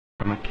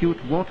from acute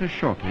water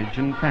shortage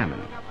and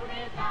famine.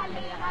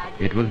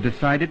 It was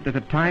decided that the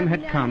time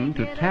had come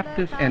to tap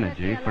this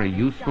energy for a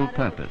useful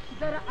purpose.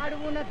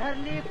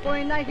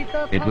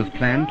 It was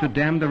planned to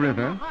dam the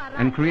river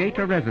and create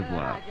a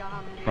reservoir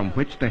from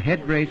which the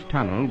head race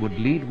tunnel would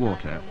lead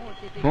water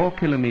 4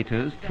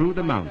 kilometers through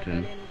the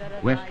mountain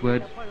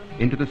westwards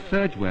into the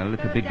surge well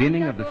at the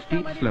beginning of the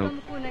steep slope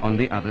on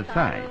the other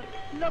side.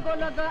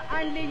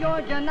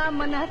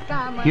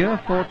 Here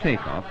for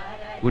takeoff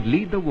would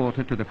lead the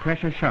water to the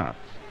pressure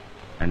shafts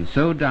and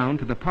so down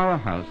to the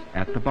powerhouse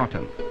at the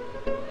bottom.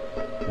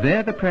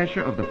 There the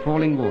pressure of the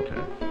falling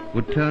water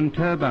would turn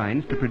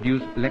turbines to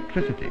produce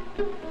electricity.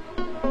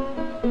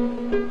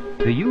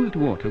 The used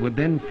water would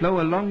then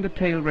flow along the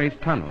tail race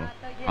tunnel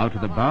out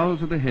of the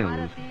bowels of the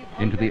hills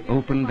into the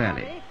open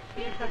valley.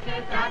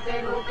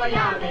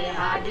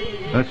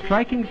 A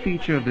striking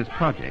feature of this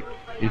project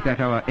is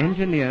that our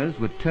engineers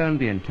would turn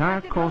the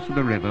entire course of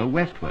the river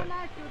westward,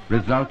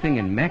 resulting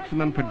in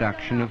maximum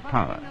production of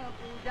power.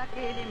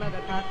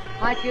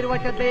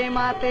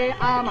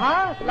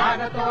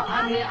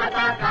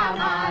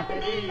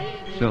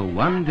 So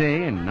one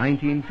day in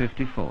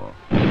 1954,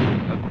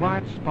 a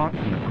quiet spot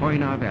in the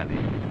Koyna Valley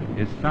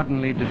is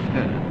suddenly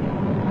disturbed.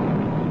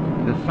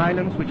 The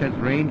silence which has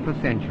reigned for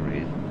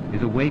centuries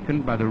is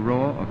awakened by the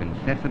roar of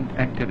incessant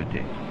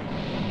activity.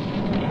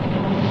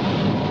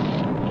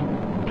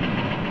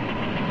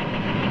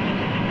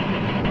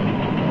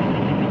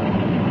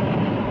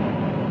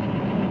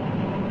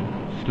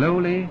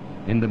 Slowly,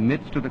 in the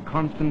midst of the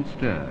constant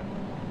stir,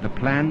 the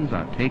plans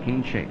are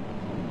taking shape.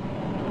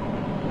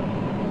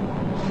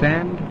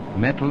 Sand,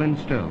 metal and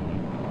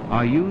stone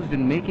are used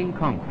in making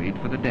concrete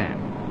for the dam.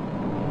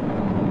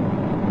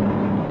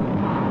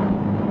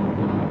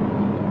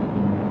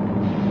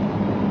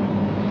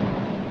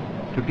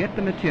 To get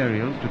the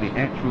materials to the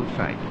actual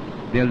site,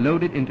 they are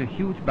loaded into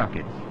huge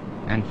buckets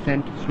and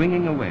sent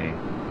swinging away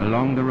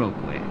along the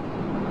ropeway.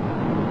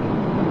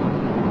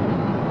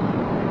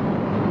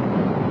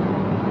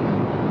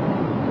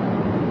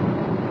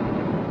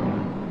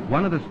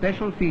 One of the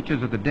special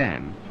features of the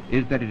dam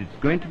is that it is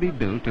going to be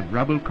built of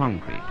rubble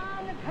concrete.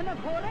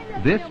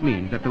 This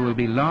means that there will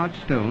be large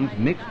stones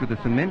mixed with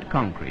the cement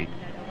concrete,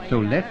 so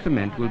less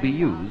cement will be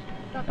used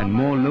and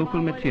more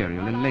local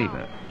material and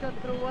labor.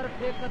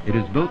 It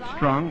is both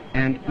strong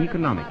and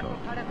economical.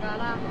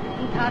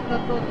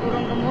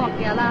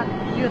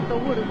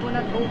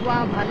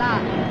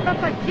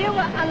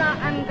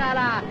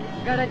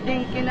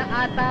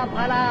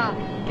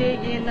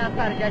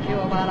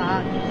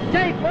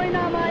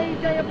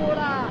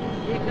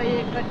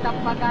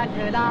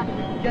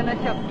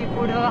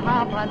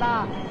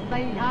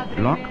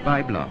 Block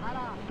by block,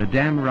 the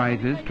dam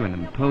rises to an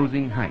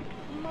imposing height.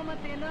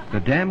 The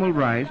dam will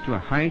rise to a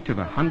height of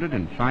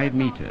 105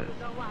 meters.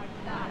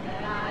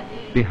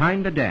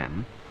 Behind the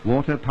dam,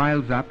 water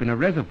piles up in a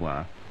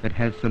reservoir that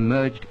has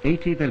submerged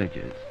 80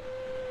 villages.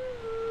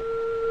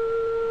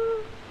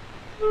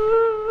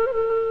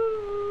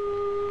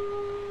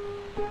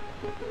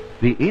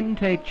 The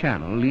intake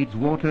channel leads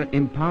water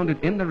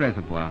impounded in the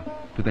reservoir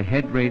to the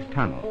head race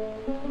tunnel.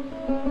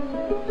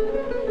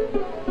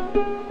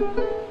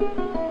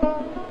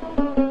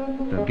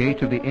 The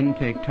gate of the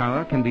intake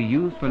tower can be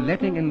used for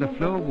letting in the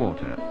flow of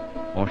water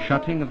or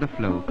shutting of the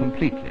flow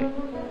completely.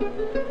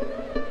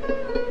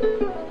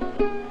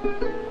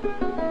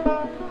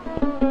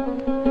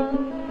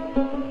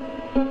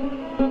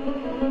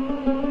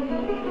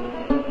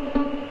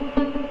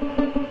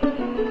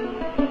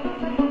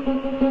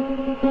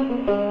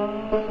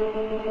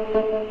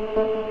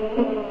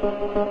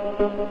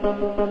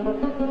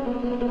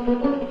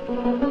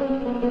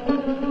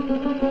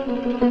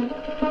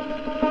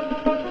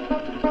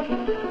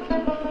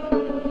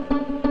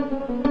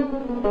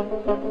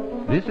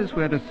 This is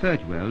where the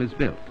surge well is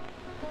built.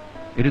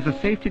 It is a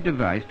safety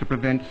device to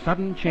prevent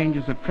sudden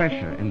changes of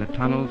pressure in the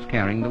tunnels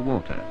carrying the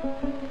water.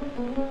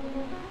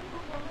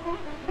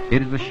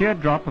 It is a sheer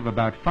drop of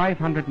about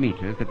 500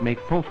 meters that make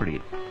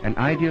Porphyry an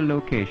ideal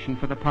location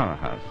for the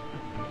powerhouse.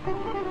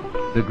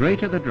 The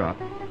greater the drop,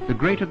 the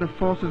greater the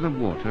forces of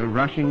water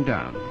rushing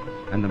down,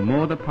 and the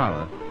more the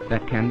power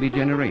that can be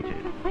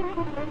generated.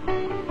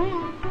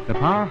 The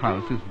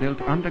powerhouse is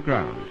built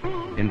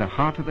underground, in the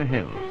heart of the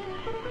hills,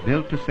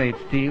 built to save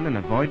steel and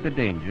avoid the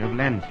danger of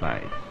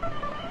landslides.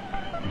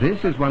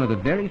 This is one of the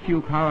very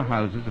few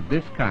powerhouses of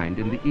this kind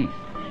in the East.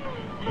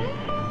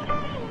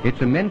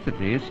 Its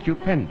immensity is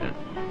stupendous.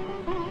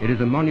 It is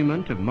a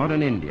monument of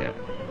modern India,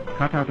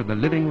 cut out of the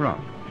living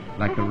rock,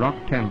 like the rock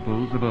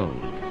temples of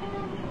old.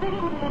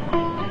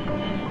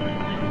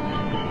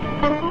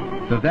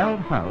 The valve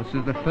house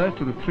is the first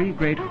of the three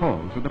great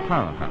halls of the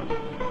powerhouse.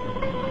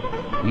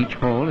 Each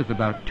hall is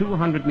about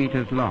 200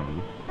 meters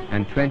long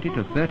and 20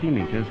 to 30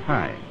 meters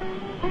high.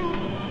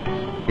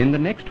 In the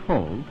next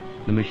hall,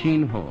 the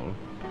machine hall,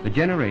 the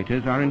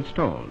generators are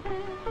installed.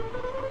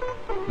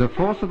 The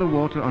force of the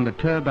water on the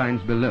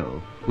turbines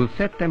below will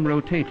set them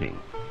rotating,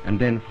 and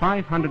then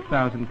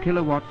 500,000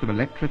 kilowatts of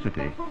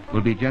electricity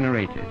will be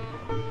generated.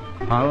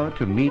 Power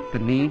to meet the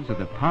needs of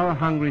the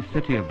power-hungry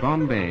city of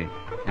Bombay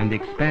and the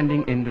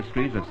expanding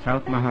industries of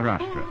South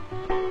Maharashtra.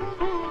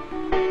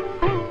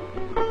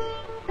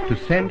 To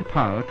send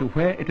power to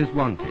where it is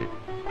wanted,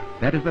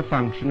 that is the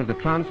function of the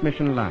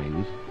transmission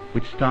lines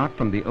which start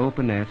from the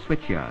open-air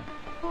switchyard.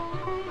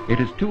 It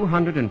is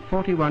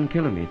 241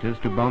 kilometers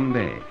to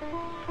Bombay.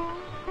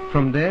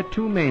 From there,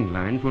 2 main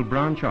lines will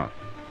branch off,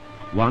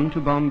 one to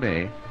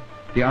Bombay,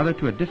 the other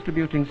to a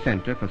distributing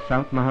center for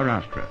South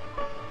Maharashtra.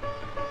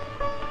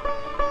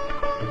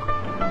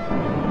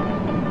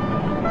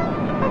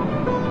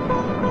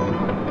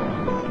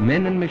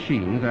 Men and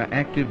machines are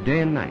active day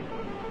and night,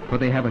 for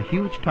they have a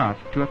huge task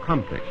to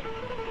accomplish.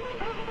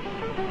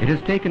 It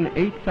has taken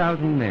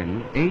 8,000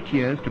 men 8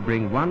 years to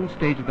bring one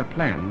stage of the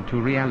plan to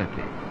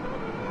reality.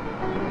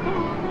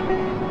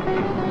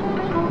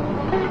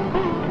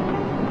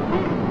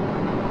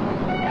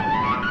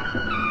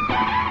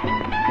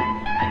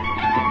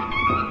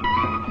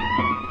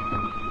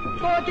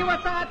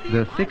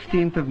 The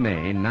 16th of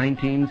May,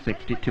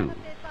 1962.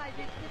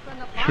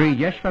 Shri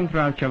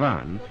Yashwantrao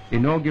Chavan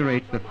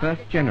inaugurates the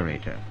first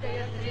generator.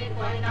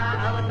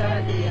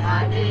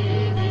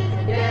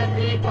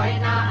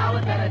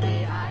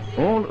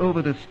 All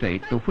over the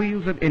state, the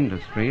wheels of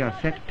industry are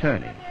set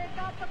turning.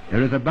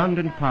 There is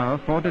abundant power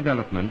for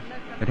development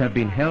that have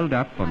been held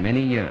up for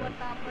many years.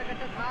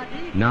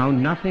 Now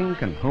nothing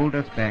can hold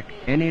us back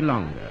any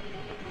longer.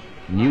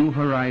 New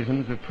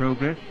horizons of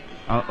progress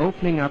are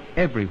opening up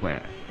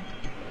everywhere.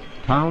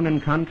 Town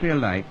and country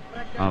alike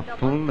are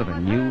full of a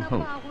new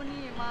hope.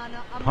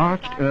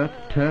 Parched earth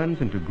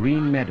turns into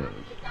green meadows.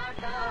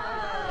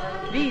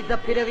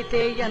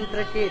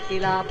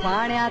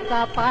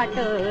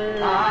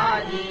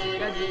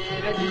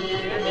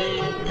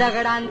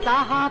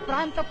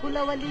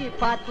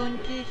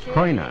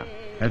 Koyna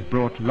has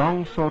brought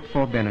long sought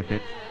for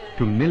benefits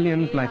to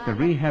millions like the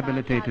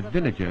rehabilitated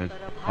villagers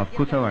of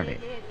Kusawade.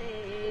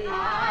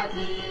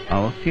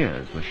 Our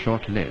fears were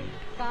short-lived.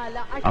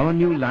 Our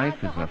new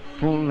life is a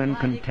full and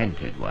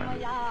contented one.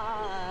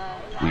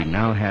 We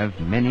now have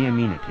many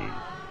amenities.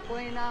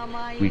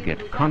 We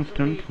get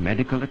constant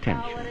medical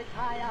attention.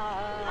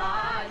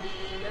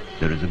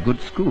 There is a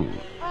good school.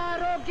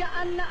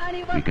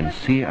 We can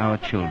see our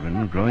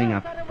children growing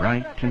up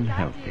bright and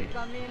healthy.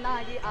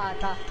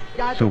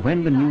 So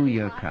when the new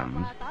year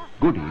comes,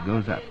 goody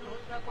goes up.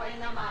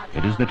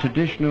 It is the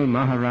traditional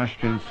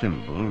Maharashtrian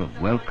symbol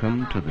of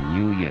welcome to the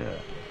new year.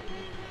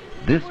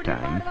 This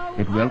time,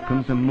 it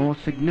welcomes a more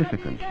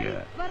significant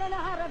year.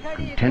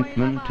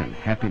 Contentment and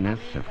happiness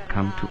have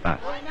come to us.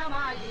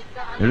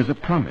 There is a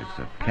promise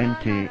of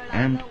plenty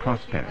and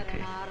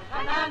prosperity.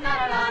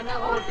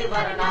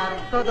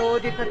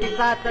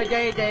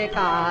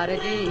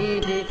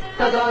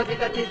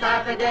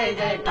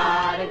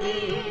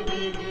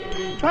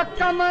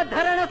 भक्कम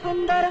धरण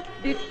सुंदर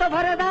दिसत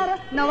भरदार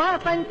नवा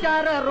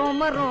संचार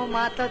रोम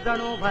रोमात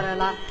जणू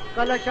भरला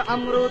कलश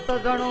अमृत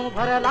जणू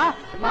भरला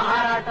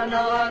महाराष्ट्र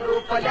नव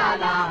रूप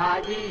ल्याला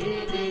जी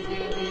जी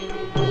जी